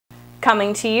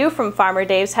Coming to you from Farmer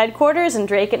Dave's headquarters in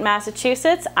Drake,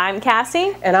 Massachusetts, I'm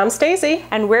Cassie. And I'm Stacey.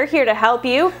 And we're here to help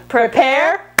you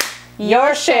prepare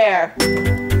your share.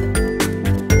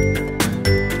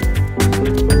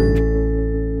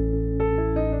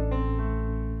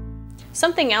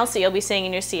 Something else that you'll be seeing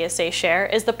in your CSA share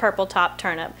is the purple top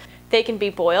turnip. They can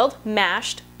be boiled,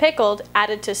 mashed, pickled,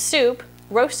 added to soup,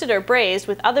 roasted or braised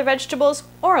with other vegetables,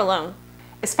 or alone.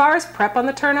 As far as prep on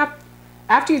the turnip,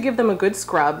 after you give them a good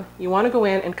scrub, you want to go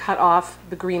in and cut off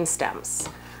the green stems.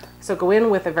 So go in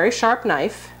with a very sharp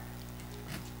knife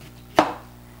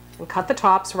and cut the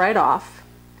tops right off.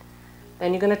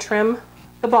 Then you're going to trim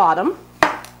the bottom,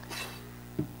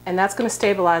 and that's going to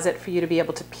stabilize it for you to be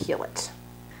able to peel it.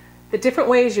 The different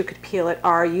ways you could peel it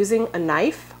are using a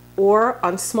knife, or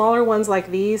on smaller ones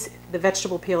like these, the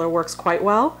vegetable peeler works quite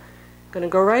well. I'm going to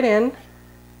go right in,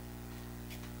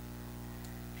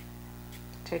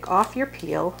 take off your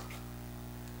peel,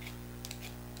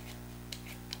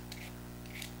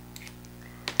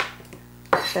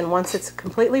 then once it's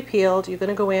completely peeled, you're going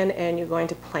to go in and you're going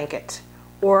to plank it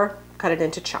or cut it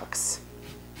into chunks.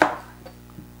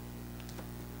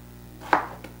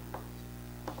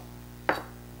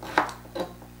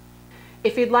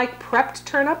 If you'd like prepped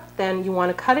turnip, then you want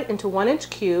to cut it into 1-inch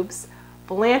cubes,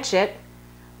 blanch it,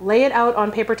 lay it out on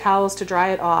paper towels to dry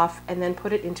it off, and then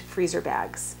put it into freezer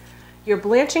bags. Your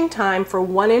blanching time for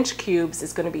 1-inch cubes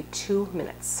is going to be 2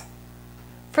 minutes.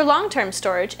 For long-term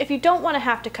storage, if you don't want to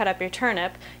have to cut up your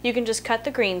turnip, you can just cut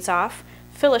the greens off,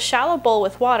 fill a shallow bowl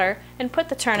with water, and put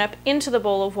the turnip into the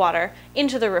bowl of water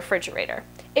into the refrigerator.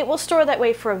 It will store that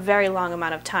way for a very long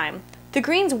amount of time. The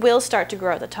greens will start to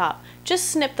grow at the top. Just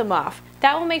snip them off.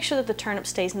 That will make sure that the turnip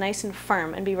stays nice and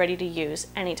firm and be ready to use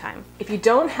anytime. If you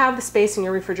don't have the space in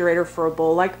your refrigerator for a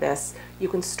bowl like this, you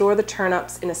can store the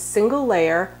turnips in a single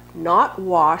layer, not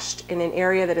washed, in an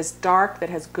area that is dark, that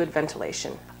has good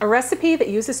ventilation. A recipe that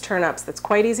uses turnips that's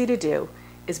quite easy to do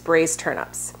is braised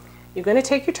turnips. You're going to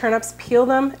take your turnips, peel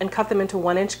them, and cut them into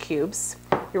 1-inch cubes.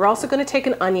 You're also going to take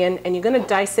an onion and you're going to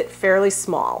dice it fairly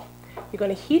small. You're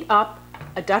going to heat up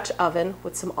a Dutch oven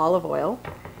with some olive oil,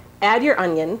 add your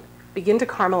onion, begin to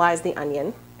caramelize the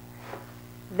onion,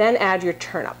 then add your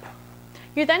turnip.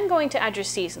 You're then going to add your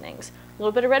seasonings. A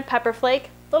little bit of red pepper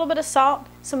flake, a little bit of salt,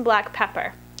 some black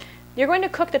pepper. You're going to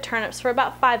cook the turnips for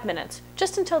about 5 minutes,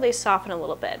 just until they soften a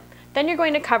little bit. Then you're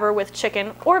going to cover with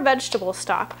chicken or vegetable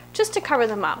stock, just to cover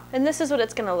them up. And this is what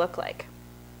it's going to look like.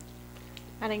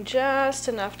 Adding just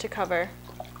enough to cover,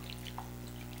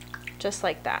 just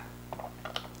like that.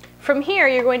 From here,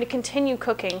 you're going to continue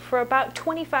cooking for about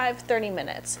 25-30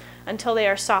 minutes until they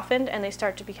are softened and they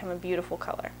start to become a beautiful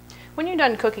color. When you're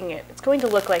done cooking it, it's going to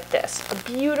look like this, a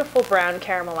beautiful brown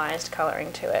caramelized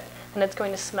coloring to it, and it's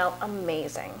going to smell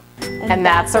amazing. And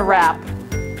that's a wrap.